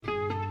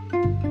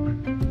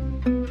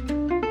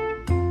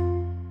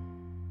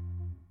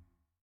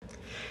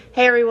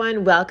Hey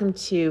everyone, welcome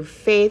to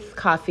Faith,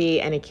 Coffee,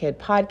 and a Kid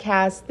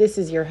podcast. This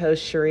is your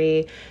host,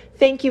 Cherie.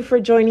 Thank you for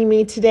joining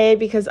me today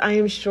because I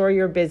am sure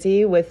you're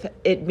busy with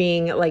it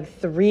being like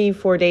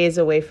 3-4 days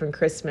away from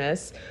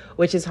Christmas,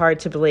 which is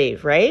hard to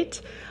believe, right?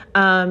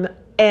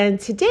 And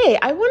today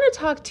I want to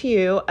talk to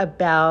you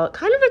about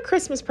kind of a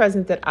Christmas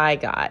present that I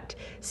got.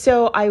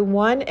 So I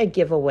won a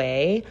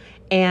giveaway,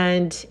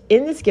 and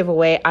in this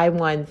giveaway, I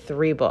won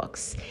 3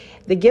 books.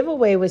 The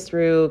giveaway was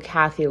through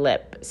Kathy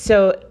Lipp.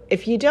 So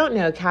if you don't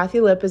know,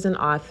 Kathy Lipp is an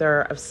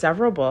author of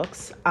several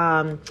books,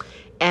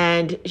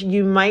 and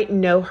you might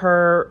know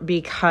her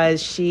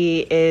because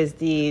she is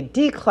the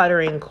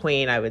decluttering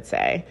queen, I would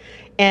say.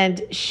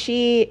 And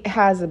she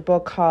has a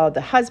book called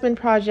The Husband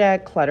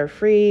Project,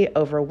 Clutter-Free,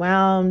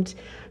 Overwhelmed.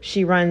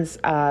 She runs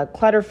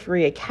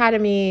Clutter-Free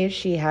Academy.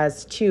 She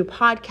has 2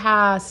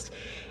 podcasts,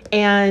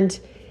 and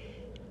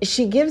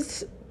she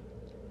gives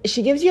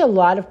you a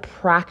lot of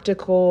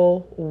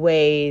practical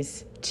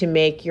ways to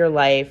make your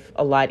life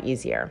a lot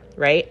easier,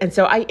 right? And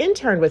so I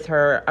interned with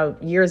her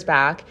years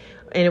back,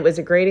 and it was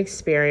a great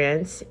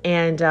experience.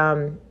 And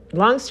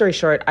long story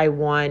short, I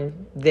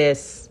won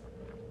this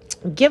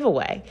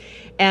giveaway.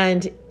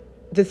 And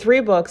the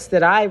 3 books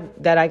that I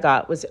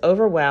got was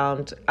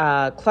Overwhelmed,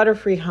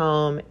 Clutter-Free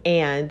Home,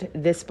 and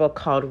this book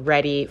called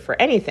Ready for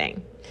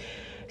Anything.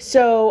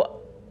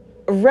 So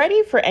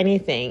Ready for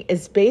Anything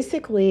is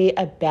basically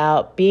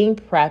about being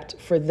prepped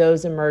for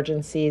those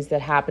emergencies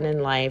that happen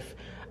in life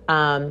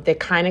that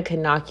kind of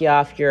can knock you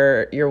off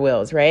your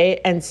wheels,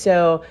 right? And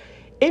so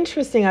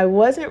interesting, I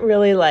wasn't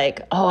really like,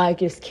 oh, I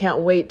just can't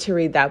wait to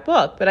read that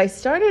book. But I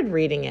started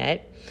reading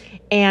it,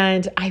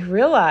 and I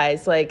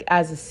realized, like,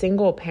 as a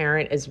single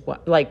parent,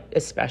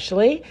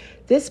 especially,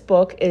 this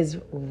book is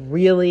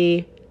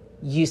really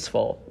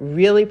useful,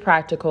 really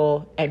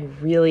practical,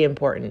 and really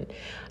important.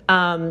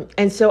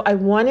 And so I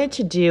wanted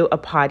to do a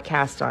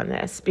podcast on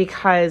this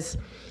because,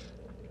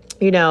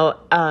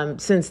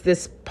 since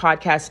this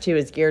podcast too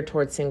is geared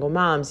towards single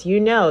moms,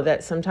 that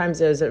sometimes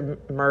there's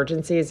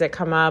emergencies that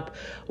come up,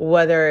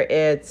 whether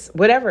it's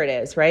whatever it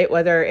is, right?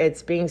 Whether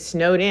it's being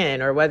snowed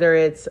in or whether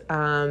it's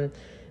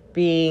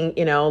being,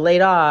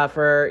 laid off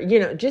or,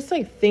 just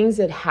like things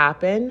that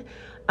happen.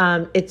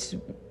 It's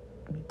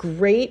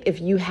great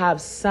if you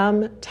have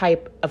some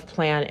type of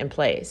plan in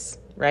place,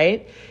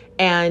 right?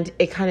 And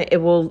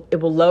it will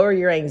lower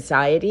your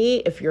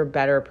anxiety if you're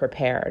better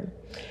prepared.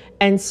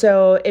 And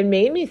so it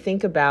made me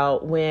think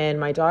about when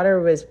my daughter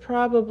was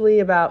probably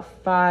about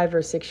 5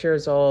 or 6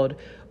 years old,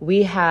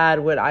 we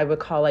had what I would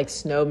call like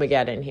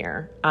Snowmageddon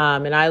here.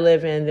 And I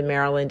live in the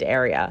Maryland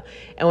area.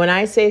 And when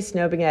I say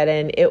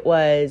Snowmageddon, it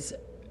was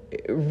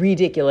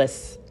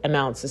ridiculous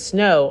amounts of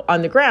snow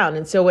on the ground.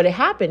 And so what had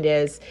happened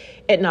is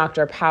it knocked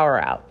our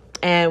power out.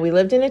 And we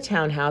lived in a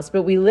townhouse,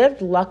 but we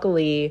lived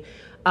luckily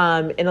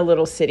in a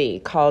little city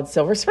called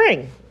Silver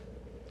Spring.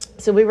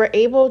 So we were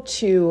able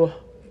to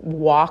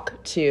walk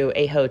to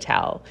a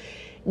hotel.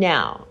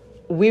 Now,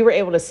 we were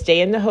able to stay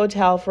in the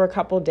hotel for a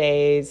couple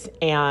days,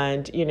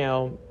 and,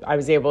 I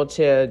was able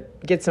to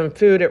get some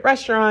food at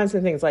restaurants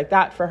and things like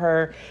that for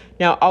her.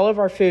 Now, all of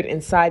our food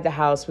inside the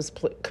house was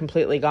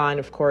completely gone,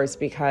 of course,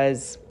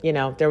 because,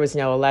 there was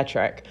no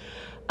electric.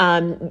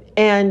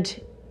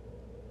 And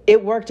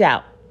it worked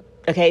out.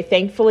 Okay,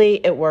 thankfully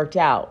it worked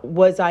out.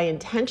 Was I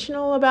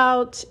intentional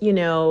about,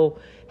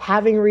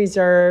 having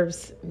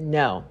reserves?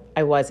 No,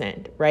 I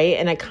wasn't, right?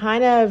 And it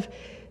kind of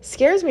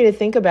scares me to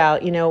think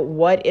about,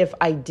 what if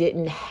I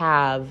didn't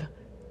have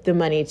the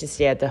money to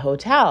stay at the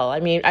hotel? I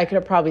mean, I could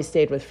have probably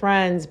stayed with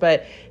friends,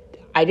 but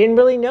I didn't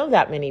really know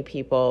that many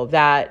people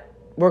that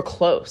were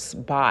close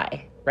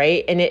by,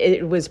 right? And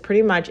it was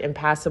pretty much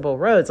impassable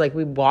roads. Like,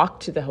 we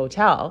walked to the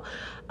hotel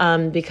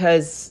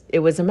because it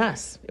was a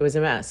mess. It was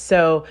a mess.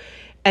 So,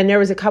 and there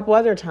was a couple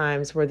other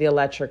times where the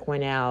electric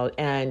went out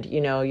and,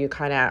 you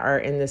kind of are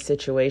in this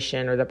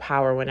situation, or the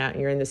power went out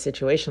and you're in this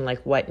situation, like,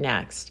 what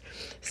next?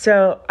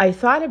 So I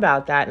thought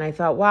about that and I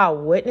thought, wow,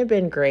 wouldn't it have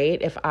been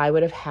great if I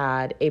would have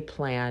had a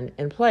plan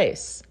in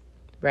place,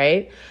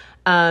 right?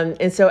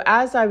 And so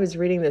as I was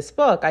reading this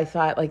book, I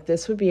thought, like,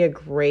 this would be a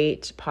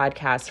great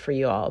podcast for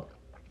you all.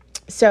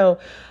 So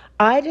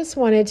I just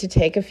wanted to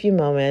take a few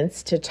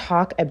moments to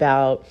talk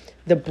about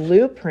the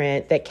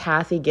blueprint that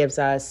Kathy gives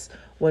us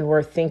when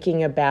we're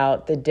thinking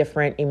about the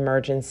different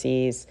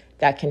emergencies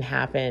that can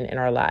happen in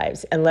our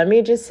lives. And let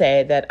me just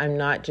say that I'm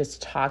not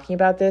just talking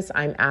about this,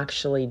 I'm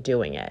actually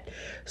doing it.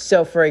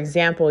 So for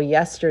example,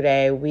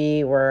 yesterday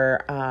we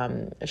were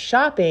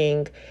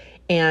shopping,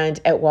 and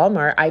at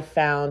Walmart, I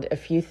found a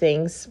few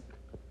things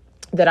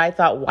that I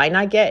thought, why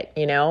not get,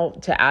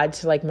 to add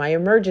to like my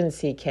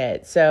emergency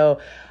kit. So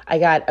I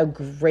got a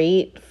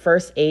great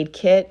first aid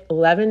kit,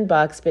 $11,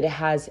 but it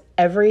has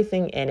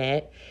everything in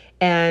it.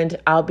 And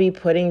I'll be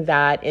putting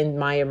that in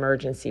my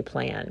emergency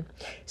plan.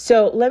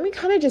 So let me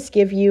kind of just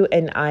give you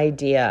an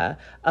idea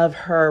of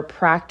her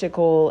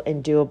practical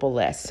and doable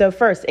list. So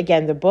first,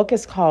 again, the book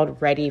is called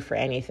Ready for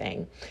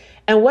Anything.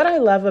 And what I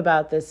love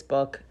about this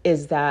book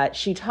is that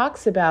she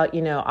talks about,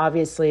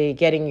 obviously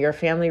getting your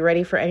family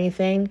ready for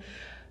anything,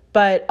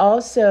 But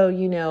also,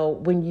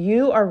 when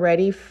you are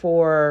ready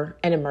for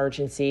an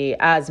emergency,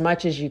 as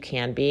much as you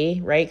can be,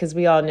 right? Because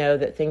we all know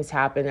that things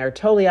happen that are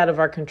totally out of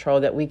our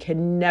control that we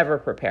can never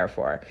prepare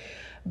for.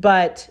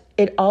 But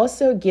it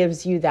also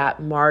gives you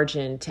that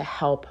margin to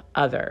help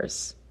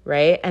others,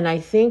 right? And I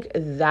think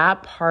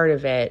that part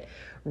of it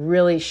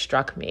really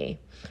struck me.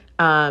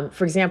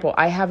 For example,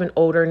 I have an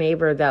older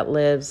neighbor that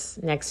lives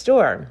next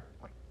door.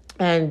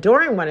 And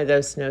during one of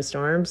those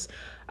snowstorms,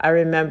 I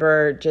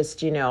remember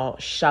just,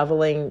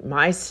 shoveling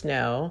my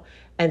snow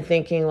and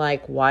thinking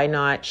like, why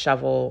not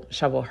shovel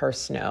her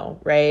snow,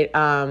 right?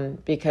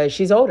 Because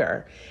she's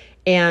older.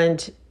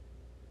 And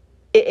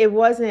it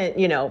wasn't,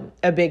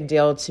 a big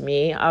deal to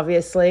me,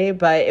 obviously,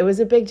 but it was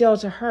a big deal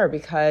to her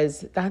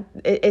because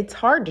it's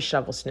hard to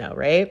shovel snow,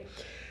 right?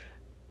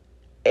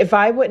 If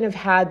I wouldn't have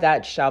had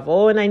that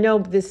shovel, and I know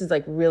this is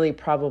like really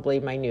probably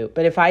minute,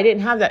 but if I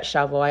didn't have that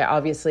shovel, I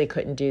obviously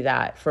couldn't do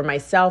that for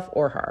myself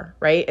or her,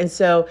 right? And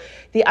so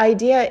the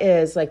idea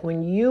is like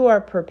when you are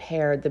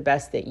prepared the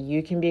best that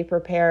you can be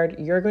prepared,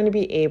 you're going to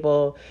be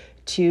able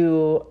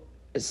to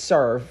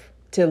serve,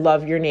 to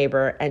love your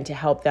neighbor, and to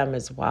help them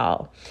as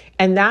well.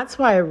 And that's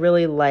why I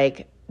really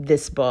like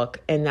this book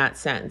in that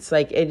sense.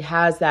 Like it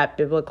has that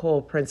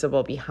biblical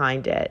principle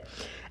behind it.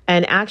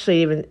 And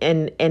actually, even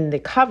in the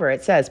cover,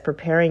 it says,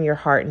 preparing your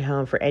heart and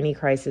home for any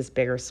crisis,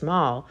 big or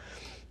small.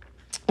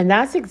 And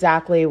that's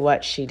exactly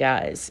what she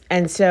does.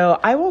 And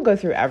so I won't go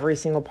through every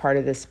single part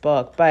of this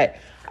book, but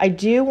I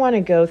do want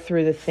to go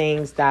through the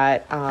things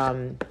that,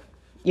 are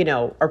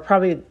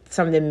probably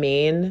some of the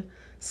main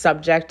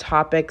subject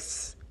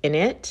topics in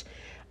it.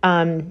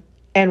 And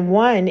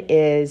one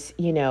is,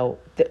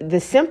 the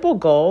simple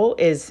goal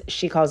is,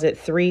 she calls it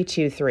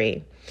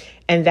 3-2-3.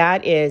 And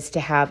that is to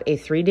have a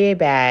 3-day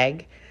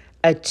bag,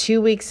 a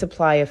 2-week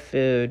supply of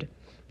food,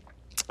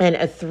 and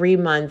a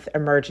 3-month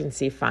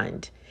emergency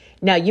fund.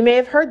 Now, you may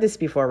have heard this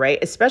before, right?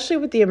 Especially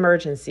with the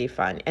emergency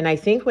fund. And I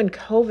think when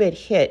COVID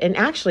hit, and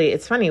actually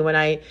it's funny, when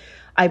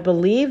I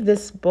believe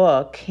this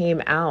book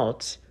came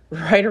out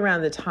right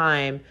around the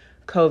time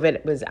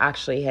COVID was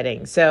actually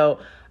hitting. So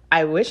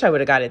I wish I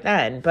would have got it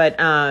then. But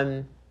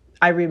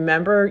I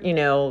remember,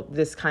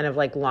 this kind of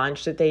like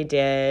launch that they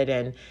did,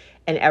 and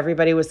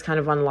everybody was kind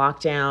of on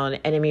lockdown.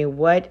 And I mean,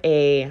 what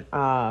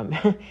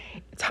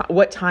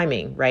what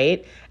timing,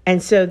 right?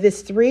 And so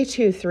this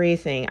 3-2-3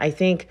 thing, I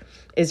think,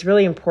 is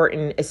really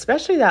important,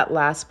 especially that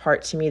last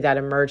part to me, that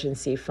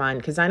emergency fund.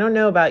 Because I don't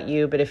know about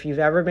you, but if you've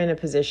ever been in a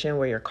position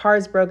where your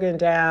car's broken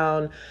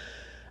down,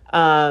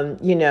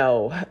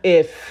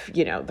 if,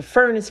 the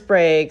furnace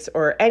breaks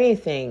or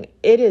anything,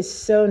 it is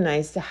so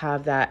nice to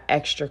have that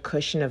extra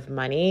cushion of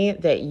money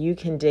that you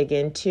can dig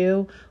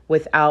into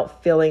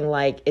without feeling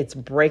like it's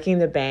breaking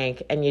the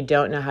bank and you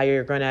don't know how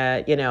you're going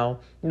to,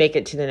 make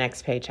it to the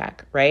next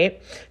paycheck, right?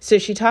 So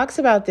she talks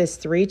about this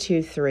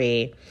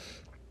 3-2-3,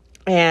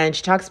 and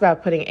she talks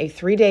about putting a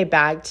 3-day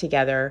bag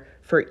together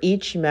for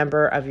each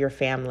member of your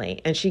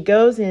family. And she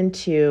goes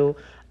into,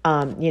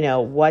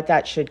 what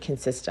that should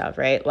consist of,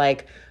 right?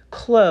 Like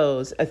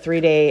clothes, a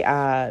 3-day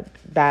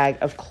bag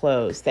of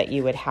clothes that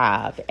you would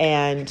have.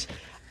 And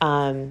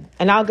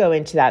I'll go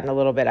into that in a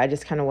little bit. I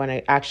just kind of want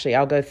to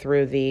I'll go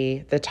through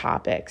the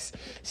topics.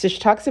 So she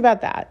talks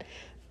about that.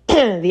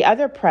 The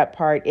other prep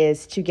part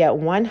is to get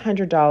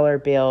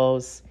 $100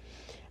 bills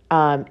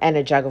and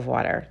a jug of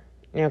water.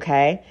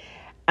 Okay.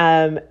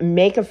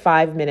 Make a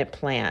 5-minute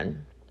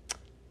plan.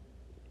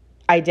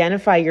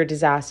 Identify your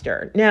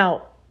disaster.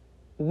 Now,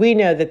 we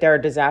know that there are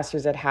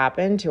disasters that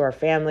happen to our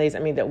families. I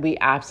mean, that we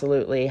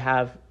absolutely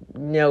have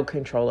no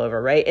control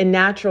over, right? And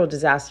natural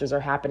disasters are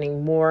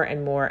happening more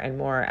and more and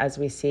more, as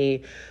we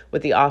see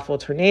with the awful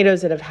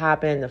tornadoes that have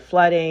happened, the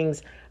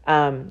floodings,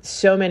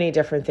 so many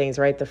different things,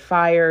 right? The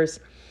fires.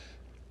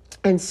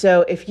 And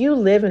so if you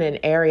live in an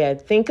area,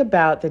 think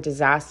about the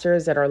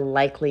disasters that are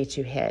likely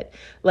to hit.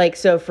 Like,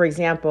 so for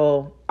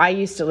example, I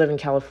used to live in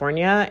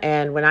California,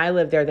 and when I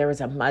lived there, there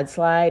was a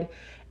mudslide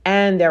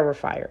and there were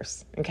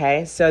fires.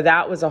 Okay. So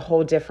that was a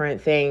whole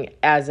different thing.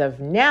 As of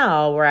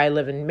now, where I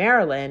live in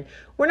Maryland,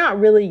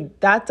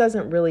 that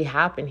doesn't really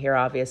happen here,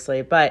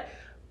 obviously, but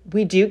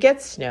we do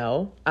get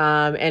snow.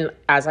 And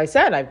as I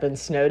said, I've been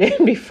snowed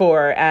in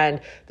before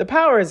and the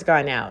power has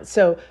gone out.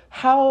 So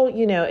how,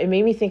 it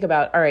made me think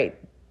about, all right,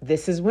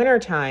 this is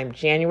wintertime,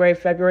 January,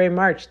 February,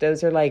 March.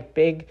 Those are like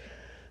big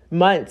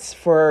months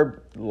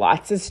for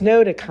lots of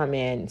snow to come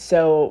in.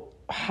 So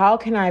how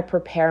can I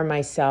prepare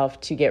myself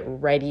to get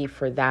ready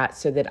for that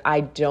so that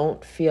I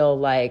don't feel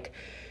like,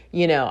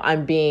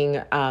 I'm being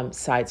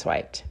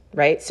sideswiped,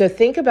 right? So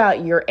think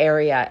about your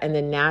area and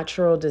the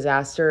natural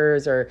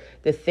disasters or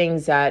the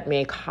things that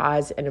may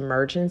cause an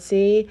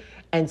emergency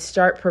and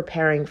start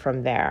preparing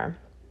from there.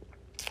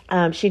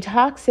 She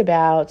talks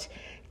about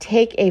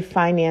take a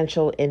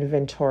financial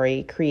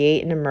inventory,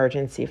 create an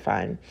emergency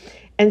fund.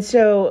 And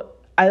so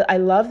I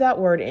love that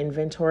word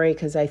inventory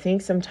because I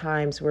think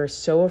sometimes we're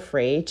so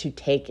afraid to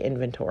take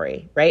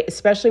inventory, right?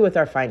 Especially with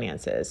our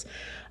finances,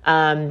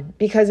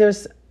 because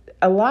there's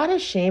a lot of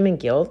shame and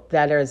guilt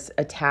that is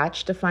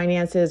attached to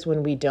finances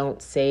when we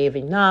don't save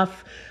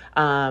enough,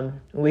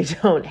 We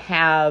don't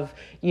have,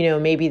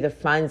 maybe the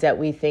funds that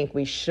we think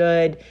we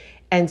should.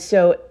 And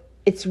so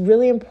it's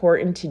really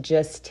important to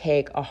just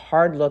take a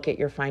hard look at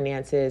your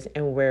finances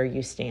and where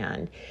you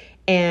stand,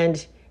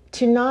 and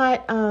to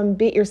not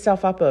beat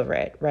yourself up over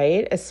it,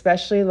 right?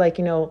 Especially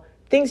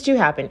things do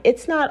happen.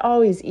 It's not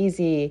always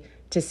easy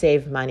to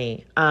save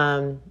money,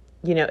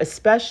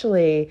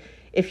 especially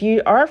if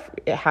you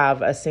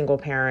have a single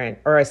parent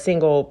or a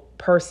single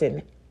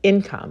person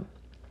income,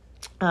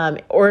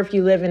 or if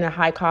you live in a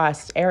high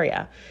cost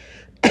area.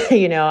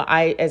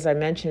 As I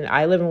mentioned,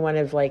 I live in one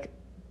of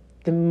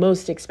the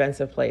most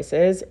expensive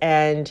places,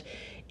 and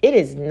it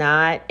is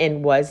not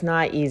and was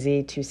not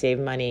easy to save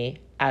money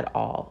at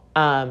all.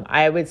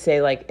 I would say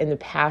in the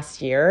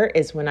past year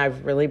is when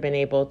I've really been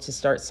able to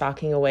start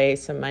socking away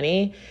some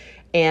money,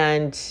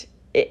 and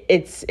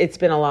it's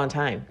been a long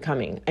time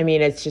coming. I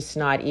mean, it's just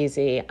not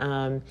easy.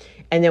 And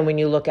then when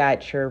you look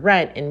at your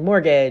rent and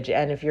mortgage,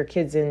 and if your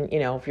kids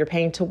if you're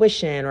paying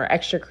tuition or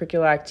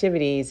extracurricular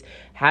activities,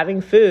 having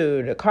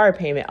food, a car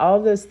payment, all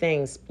of those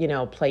things,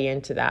 play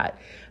into that.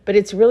 But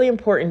it's really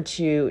important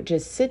to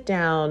just sit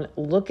down,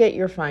 look at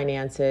your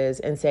finances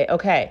and say,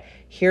 okay,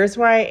 here's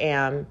where I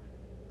am.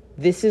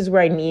 This is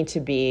where I need to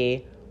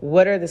be.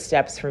 What are the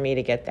steps for me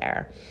to get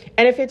there?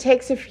 And if it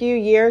takes a few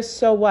years,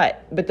 so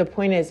what? But the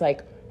point is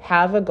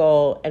have a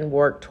goal and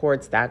work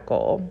towards that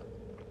goal.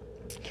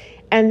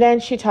 And then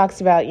she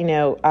talks about,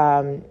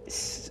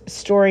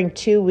 storing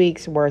 2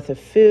 weeks worth of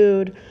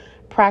food,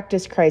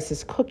 practice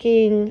crisis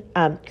cooking,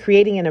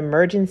 creating an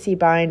emergency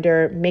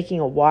binder, making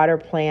a water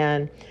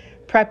plan,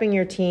 prepping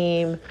your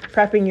team,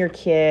 prepping your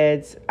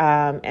kids.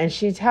 And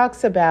she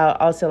talks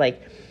about also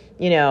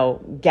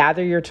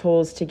gather your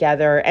tools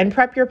together and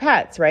prep your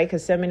pets, right?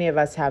 Because so many of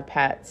us have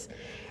pets.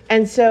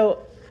 And so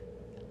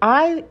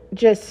I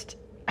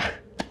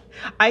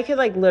could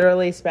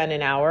literally spend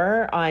an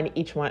hour on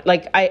each one.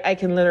 I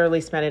can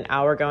literally spend an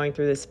hour going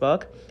through this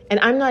book, and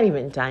I'm not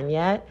even done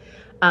yet.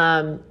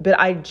 But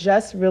I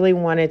just really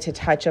wanted to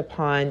touch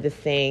upon the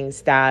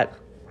things that,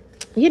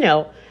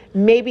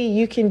 maybe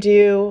you can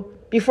do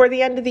before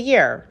the end of the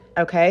year.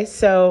 Okay.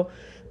 So,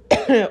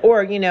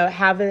 or,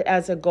 have it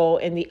as a goal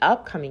in the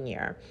upcoming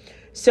year.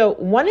 So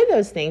one of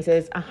those things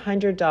is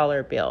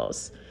 $100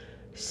 bills.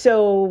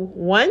 So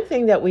one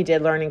thing that we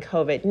did learn in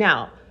COVID,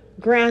 now,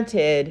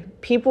 granted,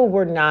 people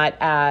were not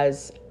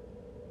as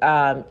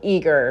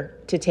eager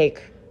to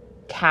take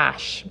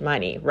cash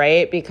money,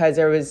 right? Because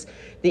there was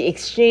the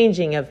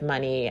exchanging of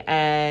money,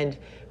 and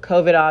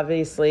COVID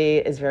obviously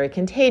is very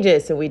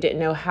contagious, and we didn't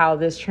know how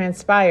this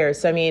transpires.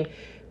 So,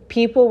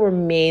 people were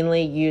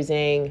mainly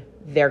using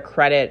their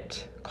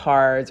credit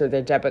cards or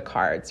their debit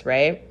cards,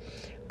 right?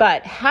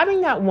 But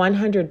having that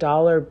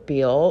 $100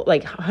 bill,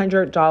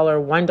 $100,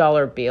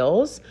 $1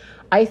 bills,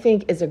 I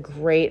think is a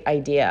great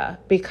idea,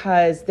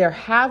 because there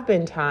have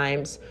been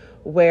times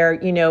where,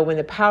 when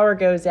the power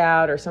goes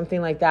out or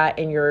something like that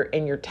in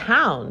your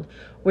town,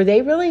 where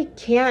they really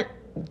can't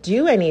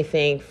do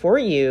anything for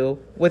you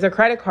with a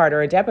credit card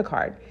or a debit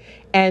card.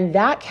 And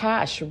that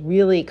cash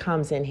really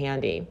comes in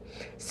handy.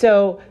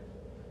 So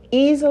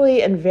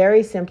easily and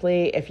very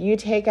simply, if you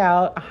take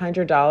out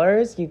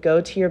 $100, you go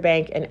to your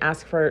bank and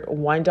ask for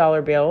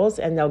 $1 bills,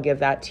 and they'll give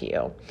that to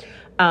you.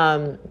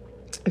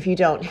 If you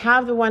don't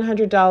have the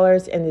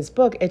 $100 in this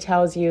book, it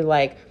tells you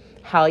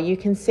how you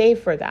can save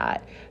for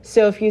that.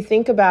 So if you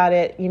think about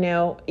it,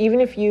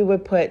 even if you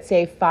would put,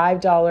 say,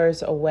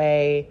 $5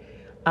 away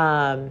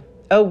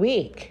a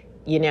week,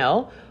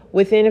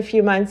 within a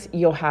few months,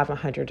 you'll have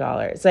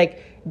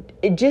 $100.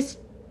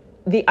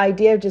 The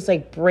idea of just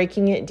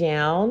breaking it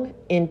down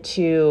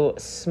into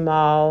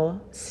small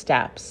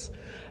steps.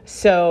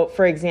 So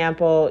for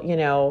example,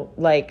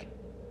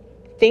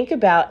 think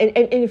about, and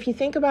if you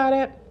think about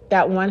it,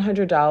 that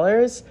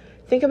 $100,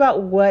 think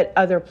about what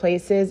other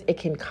places it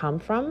can come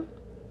from,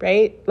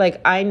 right?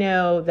 I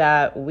know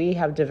that we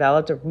have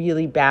developed a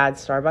really bad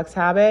Starbucks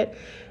habit,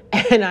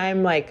 and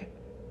I'm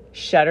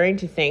shuddering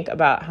to think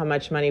about how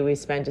much money we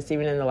spent just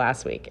even in the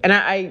last week. And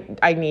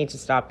I need to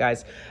stop,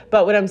 guys.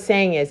 But what I'm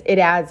saying is it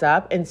adds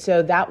up. And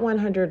so that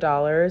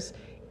 $100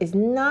 is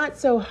not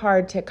so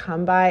hard to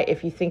come by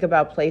if you think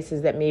about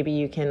places that maybe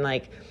you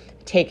can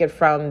take it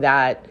from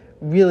that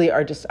really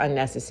are just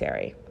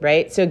unnecessary,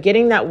 right? So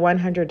getting that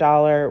 $100,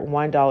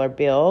 $1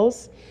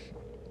 bills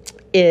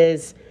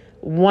is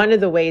one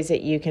of the ways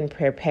that you can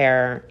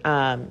prepare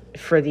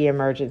for the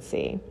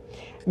emergency.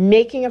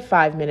 Making a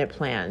 5-minute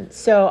plan.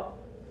 So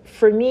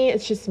for me,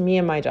 it's just me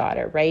and my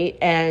daughter, right?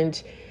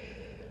 And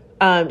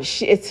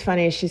it's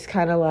funny. She's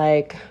kind of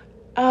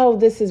oh,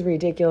 this is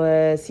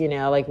ridiculous. We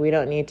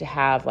don't need to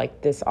have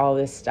all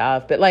this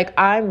stuff. But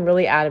I'm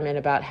really adamant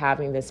about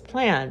having this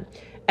plan.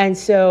 And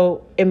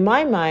so in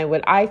my mind,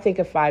 what I think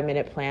a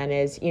 5-minute plan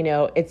is,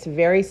 it's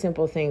very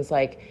simple things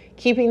like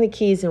keeping the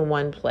keys in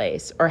one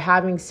place or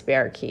having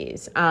spare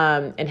keys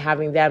and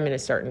having them in a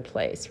certain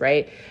place,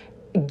 right?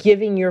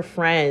 Giving your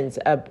friends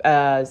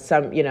a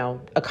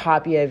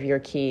copy of your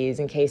keys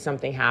in case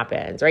something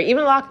happens, right?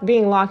 Even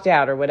being locked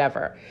out or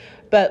whatever.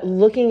 But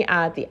looking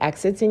at the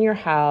exits in your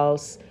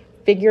house,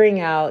 figuring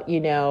out,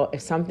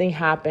 if something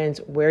happens,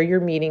 where your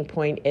meeting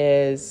point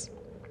is,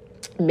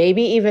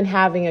 maybe even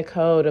having a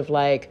code of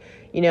like,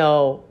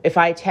 if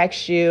I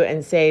text you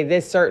and say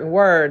this certain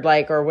word,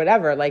 like, or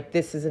whatever, like,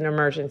 this is an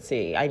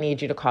emergency, I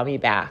need you to call me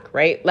back,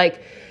 right?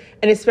 Like,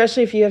 and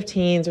especially if you have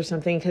teens or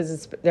something,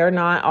 because they're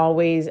not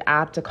always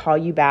apt to call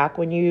you back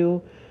when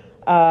you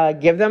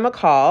give them a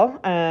call.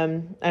 I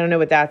don't know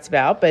what that's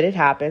about, but it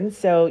happens.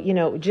 So,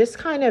 just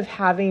kind of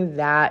having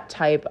that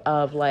type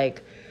of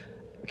like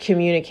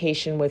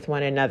communication with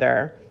one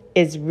another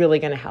is really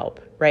going to help,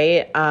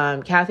 right?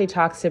 Kathy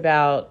talks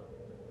about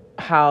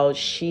how I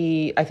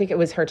think it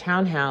was her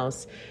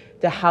townhouse,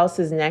 the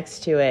houses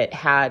next to it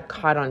had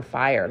caught on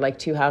fire, like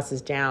 2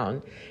 houses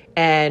down.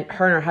 And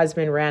her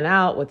husband ran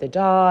out with the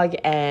dog,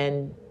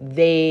 and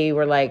they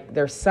were like,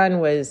 their son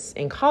was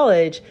in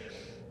college,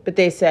 but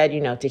they said,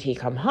 did he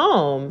come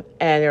home?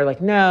 And they're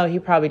like, no, he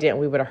probably didn't.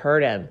 We would have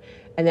heard him.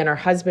 And then her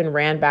husband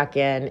ran back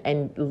in,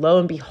 and lo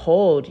and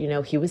behold,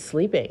 he was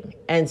sleeping.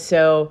 And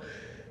so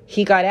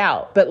he got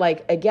out. But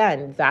like,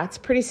 again, that's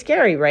pretty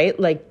scary, right?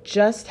 Like,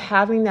 just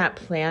having that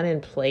plan in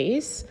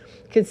place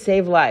could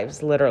save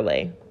lives,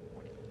 literally.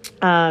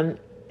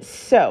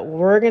 So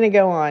we're going to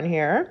go on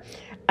here.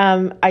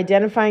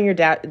 Identifying your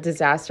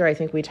disaster, I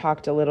think we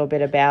talked a little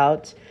bit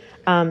about.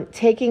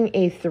 Taking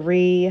a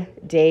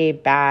 3-day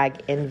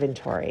bag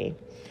inventory.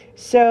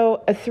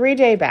 So a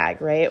 3-day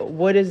bag, right?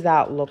 What does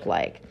that look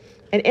like?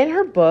 And in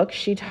her book,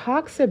 she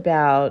talks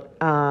about,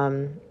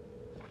 a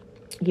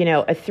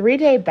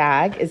 3-day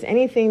bag is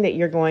anything that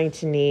you're going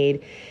to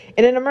need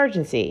in an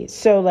emergency.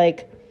 So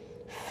like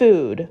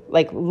food,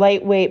 like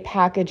lightweight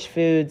packaged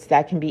foods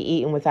that can be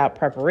eaten without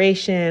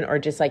preparation, or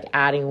just like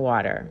adding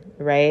water,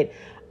 right?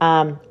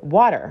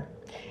 Water,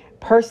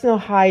 personal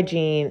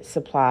hygiene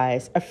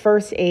supplies, a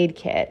first aid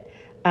kit,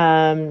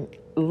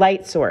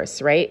 light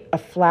source, right? A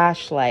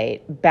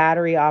flashlight,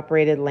 battery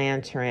operated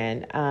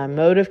lantern,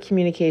 mode of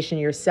communication,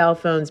 your cell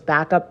phones,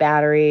 backup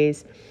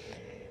batteries.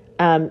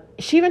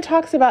 She even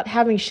talks about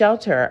having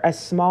shelter, a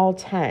small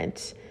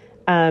tent,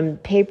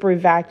 paper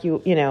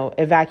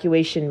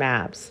evacuation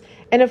maps.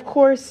 And of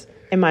course,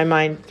 in my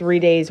mind, 3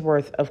 days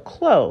worth of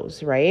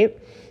clothes, right?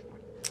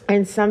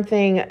 And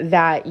something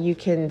that you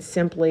can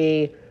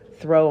simply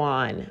throw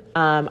on.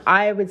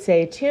 I would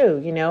say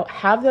too,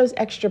 have those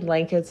extra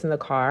blankets in the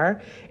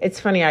car. It's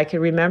funny. I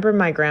could remember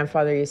my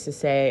grandfather used to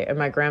say, and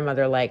my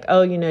grandmother, like,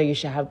 oh, you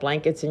should have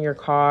blankets in your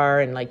car,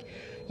 and like,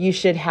 you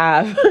should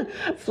have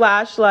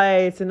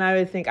flashlights. And I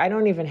would think, I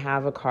don't even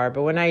have a car,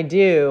 but when I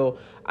do,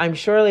 I'm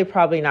surely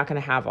probably not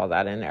going to have all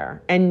that in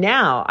there. And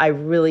now I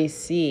really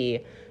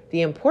see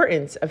the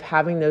importance of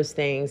having those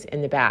things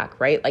in the back,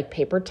 right? Like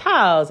paper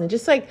towels and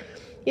just like,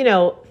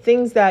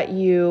 things that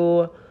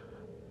you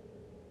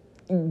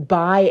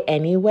buy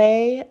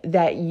anyway,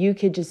 that you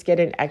could just get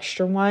an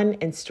extra one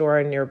and store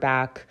in your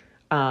back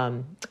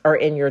or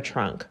in your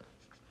trunk.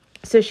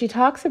 So she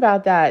talks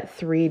about that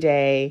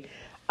 3-day,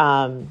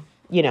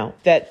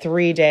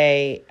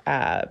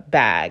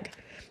 bag.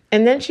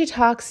 And then she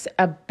talks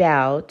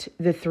about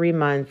the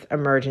 3-month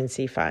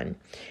emergency fund.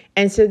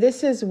 And so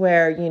this is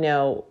where,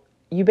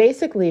 you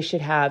basically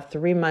should have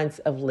 3 months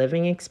of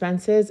living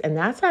expenses, and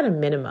that's at a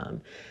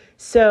minimum.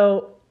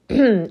 So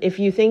if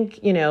you think,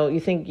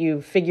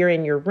 you figure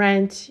in your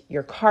rent,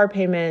 your car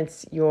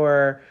payments,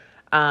 your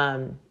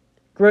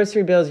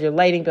grocery bills, your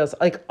lighting bills,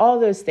 like all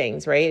those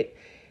things, right?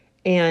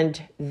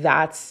 And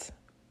that's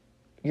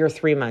your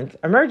 3-month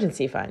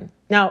emergency fund.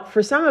 Now,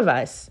 for some of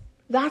us,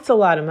 that's a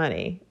lot of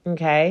money,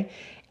 okay?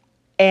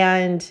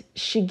 And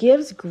she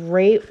gives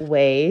great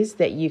ways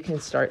that you can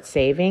start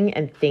saving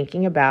and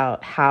thinking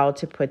about how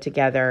to put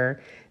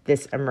together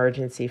this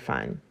emergency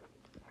fund.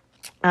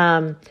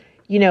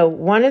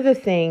 One of the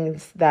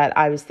things that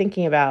I was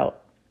thinking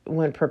about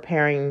when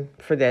preparing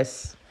for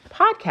this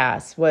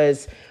podcast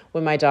was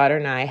when my daughter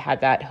and I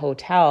had that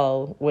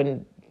hotel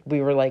when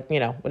we were like,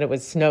 when it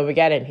was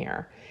Snowmageddon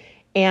here.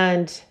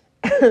 And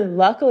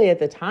luckily at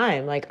the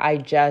time, like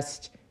I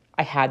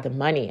had the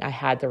money, I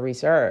had the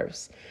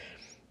reserves.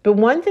 But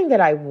one thing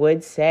that I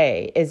would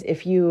say is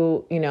if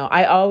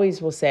I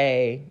always will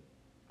say,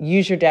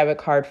 use your debit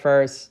card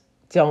first,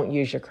 don't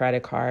use your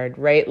credit card,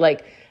 right?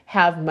 Like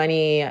have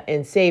money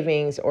in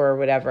savings or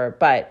whatever.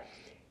 But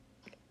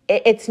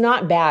it's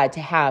not bad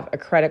to have a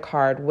credit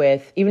card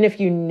with, even if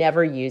you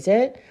never use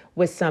it,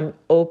 with some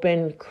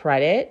open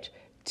credit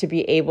to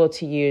be able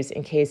to use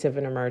in case of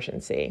an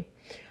emergency.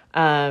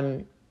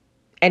 And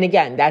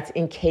again, that's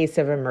in case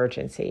of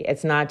emergency.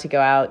 It's not to go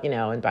out,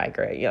 and buy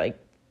great, like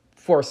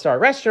 4-star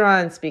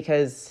restaurants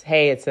because,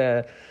 hey, it's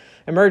a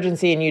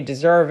emergency and you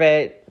deserve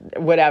it,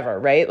 whatever,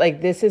 right?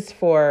 Like this is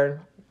for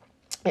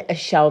a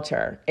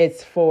shelter.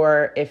 It's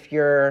for if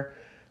your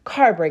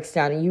car breaks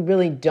down and you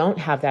really don't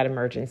have that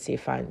emergency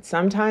fund.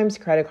 Sometimes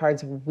credit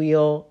cards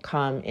will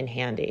come in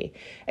handy.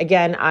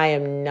 Again, I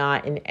am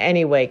not in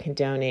any way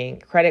condoning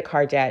credit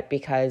card debt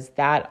because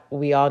that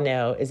we all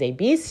know is a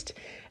beast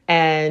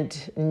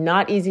and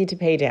not easy to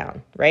pay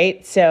down,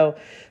 right? So,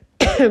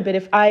 but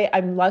if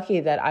I'm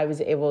lucky that I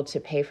was able to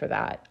pay for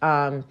that.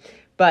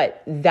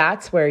 But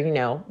that's where,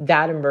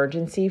 that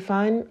emergency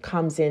fund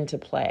comes into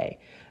play.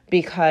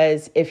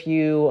 Because if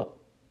you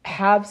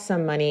have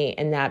some money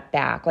in that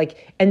back,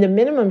 and the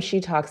minimum she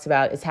talks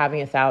about is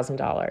having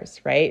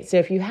 $1,000, right? So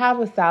if you have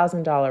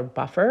 $1,000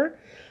 buffer,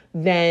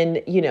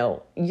 then,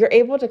 you're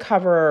able to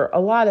cover a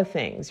lot of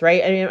things,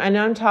 right? I mean, and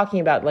I'm talking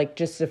about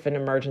just if an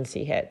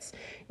emergency hits.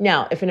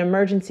 Now, if an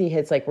emergency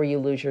hits, where you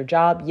lose your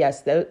job,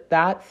 yes, that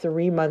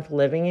 3-month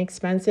living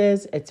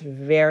expenses, it's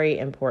very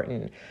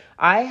important.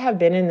 I have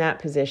been in that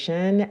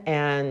position,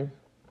 and,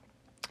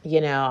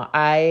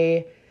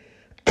 I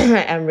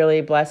am really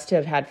blessed to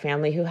have had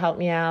family who helped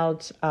me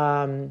out.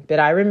 But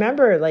I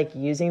remember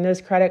using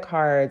those credit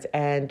cards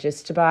and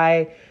just to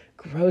buy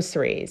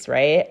groceries,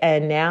 right?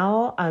 And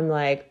now I'm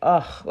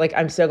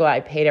I'm so glad I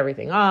paid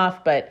everything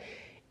off, but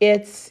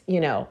it's,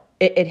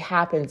 it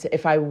happens.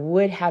 If I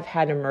would have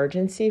had an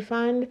emergency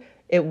fund,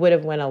 it would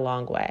have went a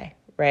long way,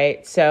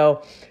 right?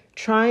 So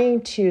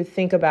trying to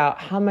think about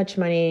how much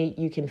money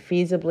you can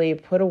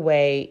feasibly put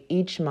away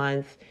each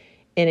month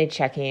in a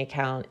checking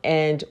account.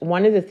 And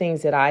one of the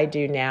things that I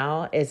do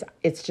now is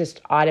it's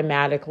just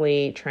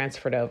automatically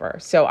transferred over.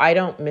 So I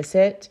don't miss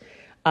it.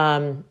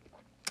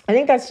 I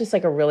think that's just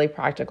a really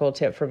practical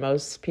tip for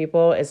most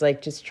people is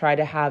just try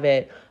to have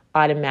it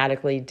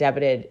automatically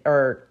debited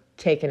or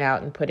taken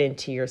out and put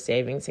into your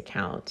savings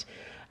account.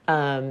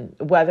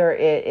 Whether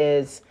it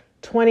is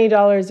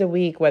 $20 a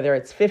week, whether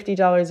it's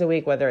 $50 a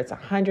week, whether it's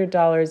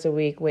 $100 a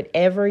week,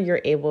 whatever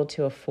you're able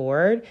to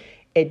afford,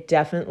 it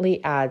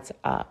definitely adds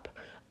up.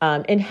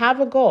 And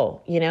have a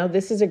goal.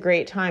 This is a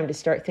great time to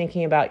start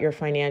thinking about your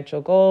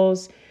financial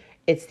goals.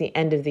 It's the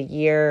end of the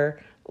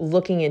year.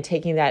 Looking and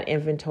taking that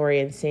inventory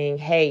and seeing,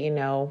 hey,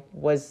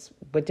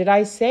 what did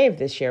I save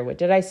this year? What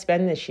did I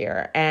spend this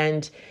year?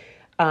 And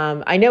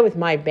I know with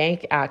my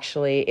bank,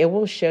 actually, it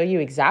will show you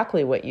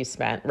exactly what you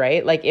spent,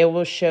 right? It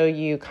will show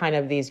you kind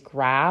of these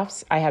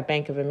graphs. I have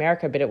Bank of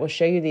America, but it will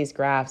show you these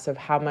graphs of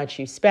how much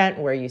you spent,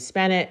 where you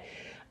spent it.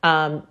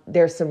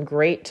 There's some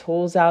great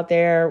tools out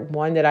there.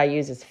 One that I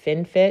use is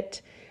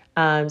FinFit.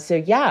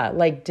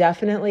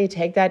 Definitely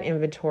take that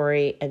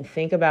inventory and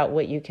think about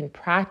what you can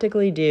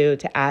practically do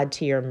to add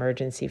to your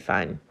emergency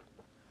fund.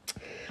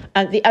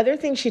 The other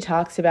thing she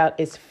talks about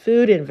is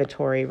food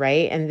inventory,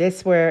 right? And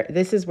this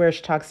is where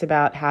she talks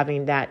about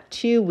having that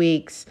 2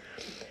 weeks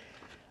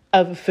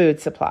of food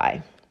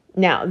supply.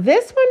 Now,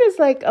 this one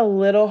is a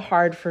little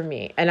hard for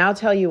me, and I'll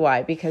tell you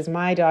why, because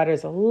my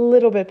daughter's a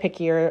little bit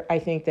pickier, I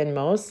think, than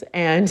most.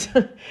 And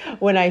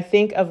when I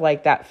think of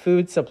that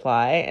food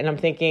supply, and I'm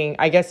thinking,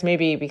 I guess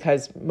maybe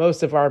because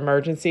most of our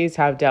emergencies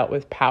have dealt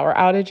with power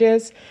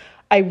outages,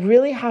 I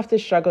really have to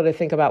struggle to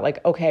think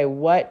about okay,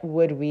 what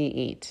would we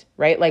eat,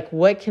 right?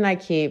 What can I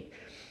keep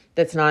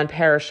that's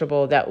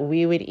non-perishable that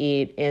we would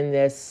eat in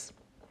this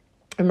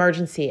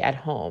emergency at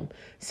home?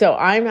 So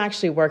I'm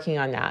actually working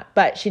on that.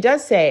 But she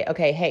does say,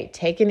 okay, hey,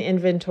 take an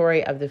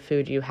inventory of the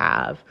food you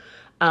have.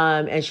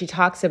 And she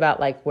talks about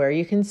like where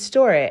you can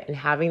store it and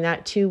having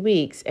that 2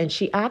 weeks. And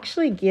she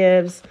actually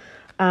gives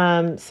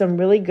some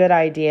really good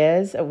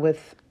ideas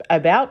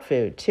about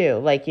food too.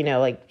 Like, you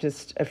know, like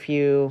just a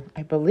few,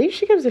 I believe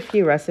she gives a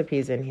few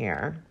recipes in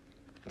here.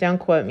 Don't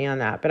quote me on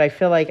that, but I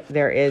feel like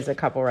there is a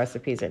couple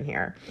recipes in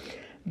here.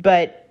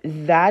 But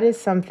that is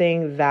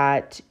something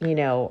that, you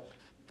know,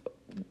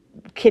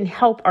 can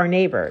help our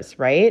neighbors,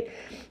 right?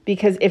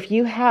 Because if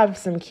you have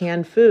some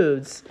canned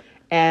foods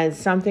and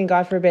something,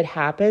 God forbid,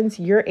 happens,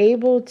 you're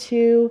able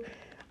to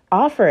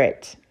offer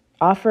it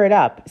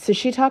up. So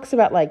she talks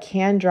about like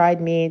canned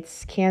dried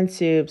meats, canned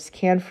soups,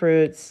 canned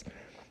fruits,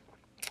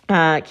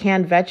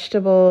 canned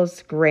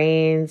vegetables,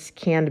 grains,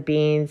 canned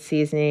beans,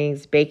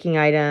 seasonings, baking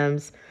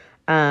items,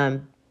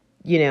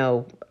 you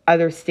know,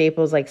 other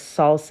staples like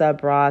salsa,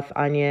 broth,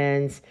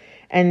 onions.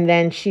 And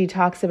then she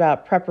talks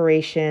about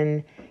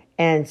preparation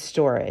and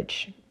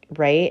storage,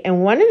 right?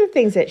 And one of the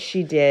things that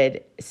she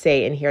did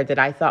say in here that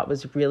I thought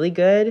was really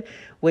good,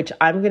 which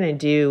I'm going to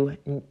do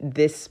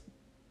this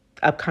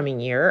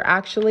upcoming year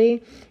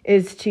actually,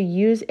 is to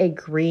use a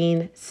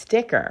green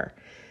sticker.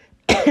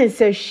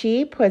 So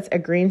she puts a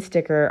green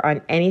sticker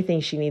on anything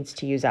she needs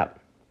to use up.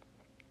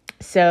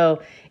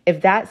 So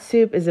if that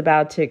soup is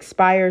about to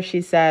expire,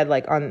 she said,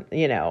 like on,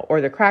 you know,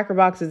 or the cracker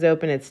box is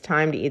open, it's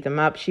time to eat them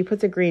up, she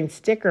puts a green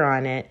sticker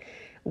on it,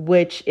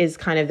 which is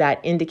kind of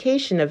that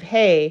indication of,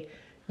 hey,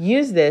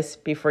 use this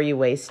before you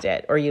waste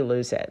it or you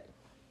lose it.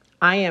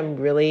 I am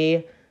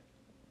really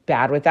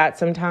bad with that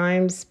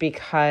sometimes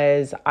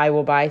because I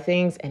will buy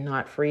things and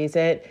not freeze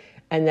it.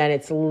 And then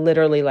it's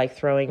literally like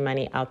throwing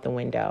money out the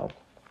window.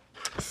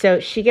 So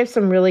she gives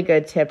some really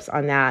good tips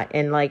on that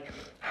and like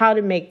how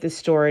to make the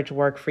storage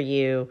work for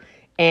you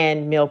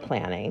and meal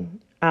planning.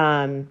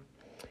 And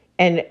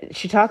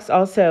she talks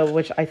also,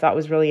 which I thought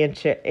was really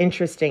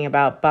interesting,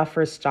 about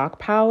buffer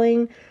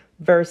stockpiling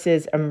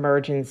versus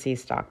emergency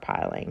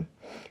stockpiling.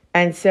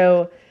 And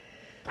so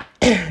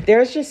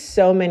there's just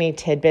so many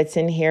tidbits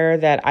in here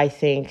that I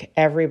think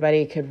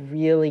everybody could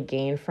really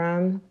gain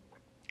from.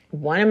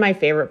 One of my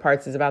favorite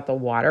parts is about the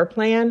water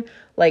plan.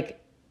 Like,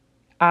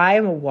 I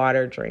am a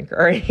water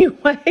drinker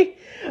anyway,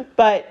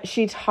 but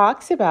she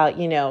talks about,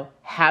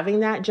 having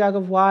that jug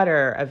of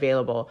water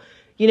available.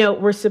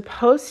 We're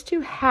supposed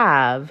to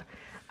have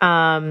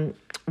 1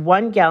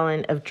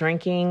 gallon of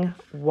drinkable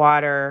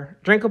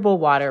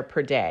water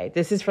per day.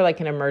 This is for like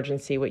an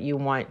emergency, what you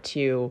want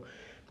to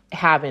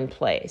have in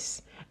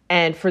place.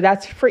 And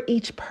that's for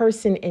each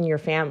person in your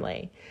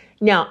family.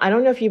 Now, I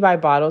don't know if you buy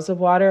bottles of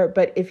water,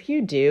 but if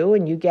you do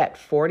and you get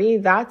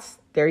 40,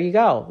 there you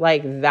go.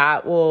 Like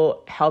that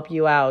will help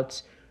you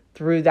out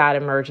through that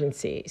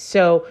emergency.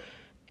 So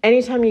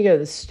anytime you go to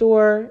the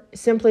store,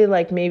 simply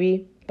like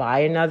maybe buy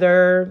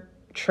another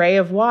tray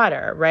of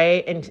water,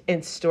 right?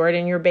 And store it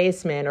in your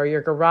basement or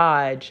your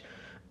garage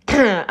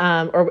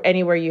or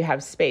anywhere you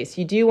have space.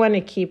 You do want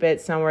to keep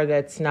it somewhere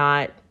that's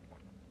not,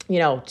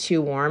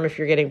 too warm if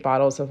you're getting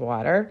bottles of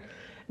water.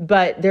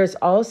 But there's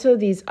also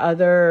these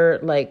other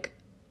like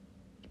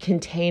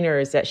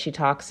containers that she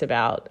talks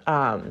about.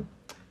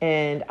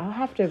 And I'll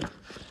have to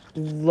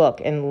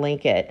look and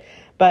link it.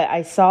 But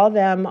I saw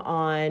them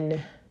on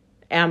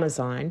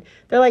Amazon.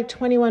 They're like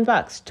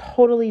 $21.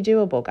 Totally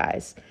doable,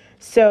 guys.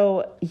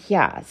 So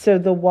yeah, so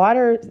the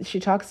water, she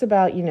talks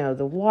about,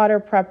 the water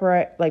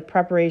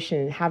preparation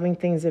and having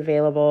things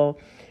available.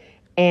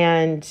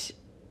 And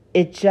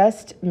it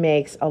just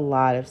makes a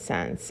lot of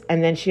sense.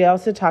 And then she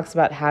also talks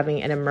about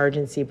having an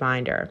emergency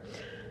binder.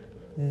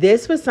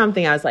 This was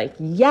something I was like,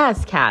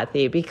 yes,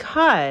 Kathy,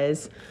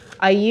 because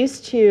I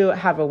used to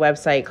have a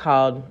website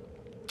called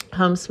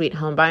Home Sweet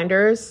Home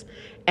Binders,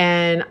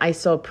 and I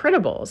sold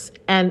printables.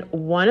 And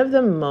one of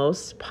the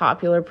most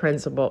popular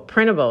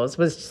printables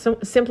was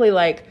simply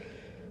like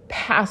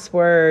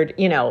password,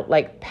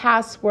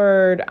 templates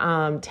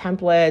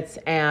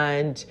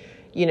and,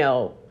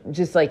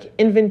 just like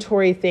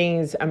inventory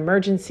things,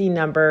 emergency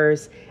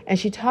numbers. And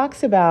she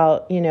talks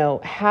about,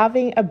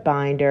 having a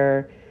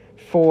binder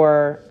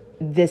for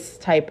this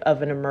type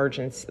of an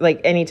emergency, like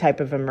any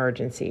type of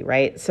emergency,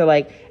 right? So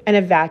like an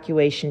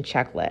evacuation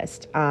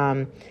checklist,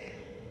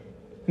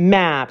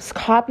 maps,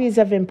 copies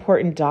of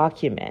important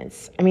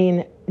documents.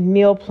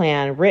 Meal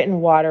plan,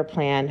 written water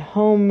plan,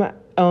 home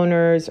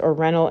owners or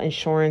rental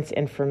insurance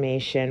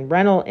information,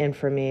 rental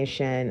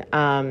information,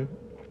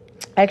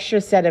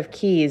 extra set of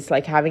keys,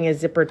 like having a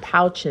zippered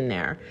pouch in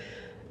there.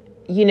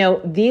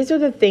 These are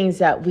the things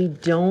that we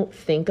don't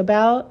think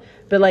about.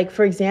 But like,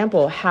 for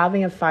example,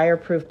 having a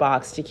fireproof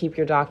box to keep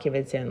your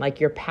documents in,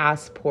 like your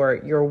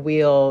passport, your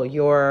will,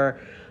 your,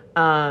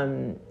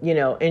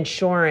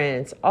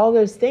 insurance, all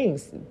those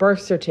things,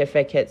 birth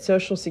certificate,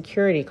 social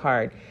security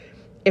card.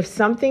 If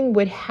something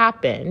would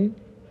happen,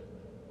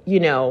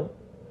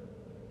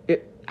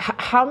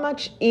 how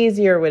much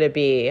easier would it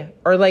be?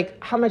 Or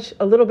like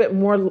a little bit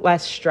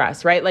less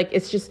stress, right? Like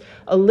it's just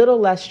a little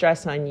less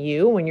stress on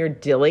you when you're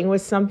dealing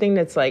with something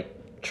that's like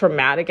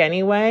traumatic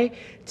anyway,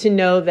 to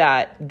know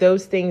that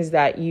those things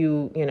that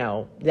you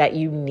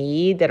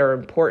need, that are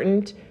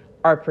important,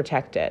 are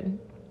protected.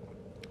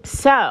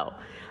 So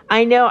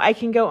I know I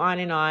can go on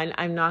and on.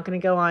 I'm not going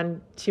to go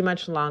on too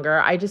much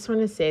longer. I just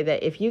want to say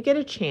that if you get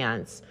a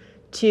chance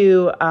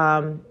to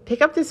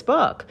pick up this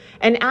book,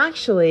 and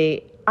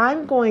actually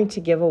I'm going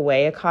to give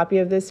away a copy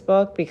of this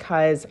book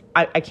because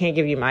I can't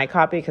give you my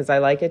copy because I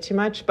like it too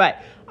much,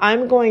 but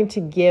I'm going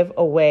to give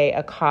away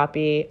a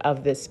copy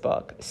of this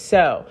book.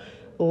 So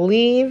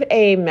leave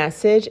a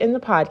message in the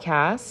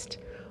podcast,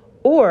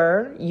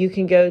 or you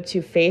can go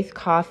to Faith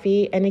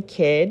Coffee and a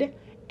Kid,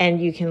 and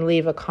you can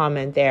leave a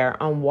comment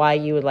there on why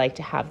you would like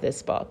to have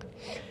this book.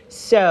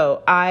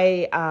 So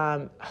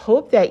I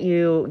hope that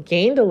you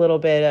gained a little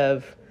bit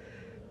of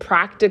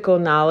practical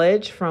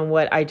knowledge from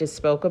what I just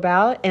spoke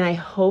about. And I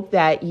hope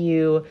that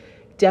you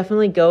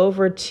definitely go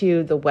over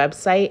to the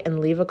website and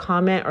leave a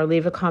comment, or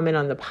leave a comment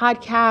on the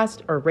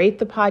podcast, or rate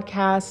the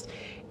podcast.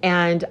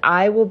 And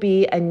I will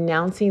be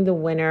announcing the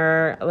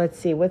winner. Let's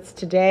see, what's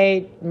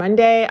today?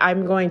 Monday.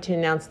 I'm going to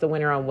announce the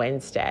winner on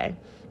Wednesday.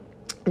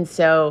 And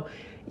so,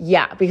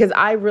 yeah, because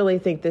I really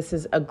think this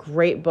is a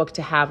great book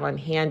to have on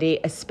handy,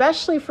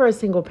 especially for a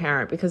single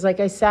parent. Because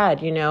like I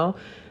said,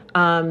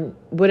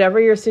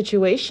 whatever your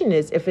situation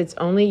is, if it's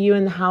only you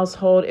in the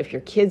household, if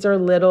your kids are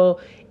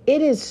little,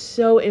 it is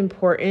so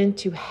important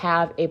to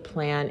have a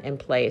plan in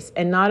place.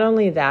 And not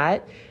only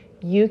that,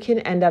 you can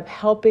end up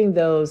helping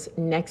those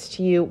next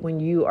to you when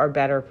you are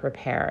better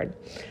prepared.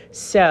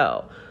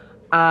 So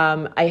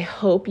I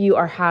hope you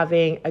are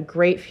having a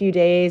great few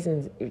days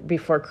and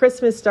before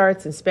Christmas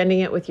starts, and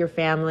spending it with your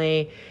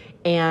family.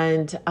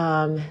 And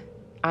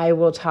I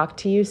will talk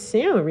to you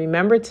soon.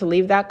 Remember to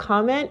leave that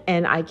comment,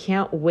 and I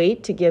can't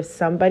wait to give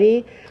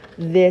somebody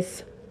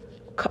this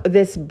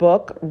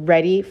book,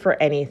 Ready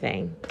for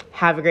Anything.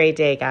 Have a great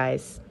day,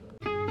 guys.